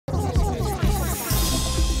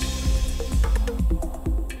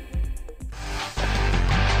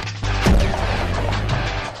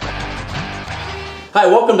Hi,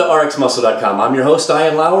 welcome to RxMuscle.com. I'm your host,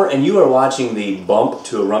 Lauer, and you are watching the Bump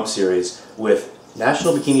to a Rump series with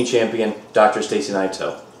National Bikini Champion Dr. Stacey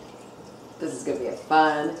Naito. This is going to be a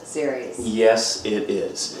fun series. Yes, it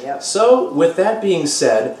is. Yep. So, with that being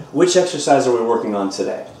said, which exercise are we working on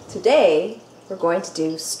today? Today, we're going to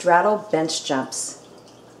do straddle bench jumps.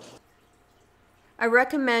 I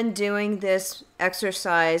recommend doing this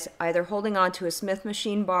exercise either holding on to a Smith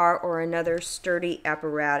machine bar or another sturdy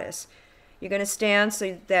apparatus. You're going to stand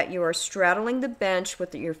so that you are straddling the bench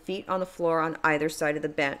with your feet on the floor on either side of the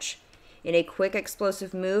bench. In a quick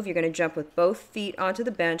explosive move, you're going to jump with both feet onto the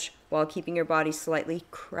bench while keeping your body slightly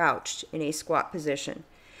crouched in a squat position.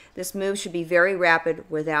 This move should be very rapid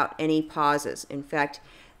without any pauses. In fact,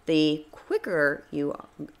 the quicker you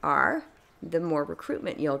are, the more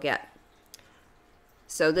recruitment you'll get.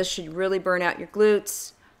 So this should really burn out your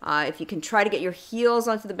glutes. If you can try to get your heels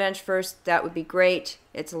onto the bench first, that would be great.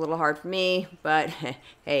 It's a little hard for me, but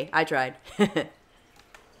hey, I tried.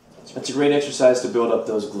 That's a great exercise to build up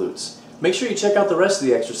those glutes. Make sure you check out the rest of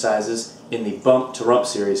the exercises in the Bump to Rump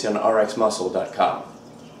series on RxMuscle.com.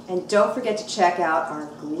 And don't forget to check out our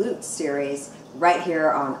glute series right here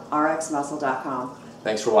on RxMuscle.com.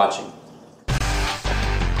 Thanks for watching.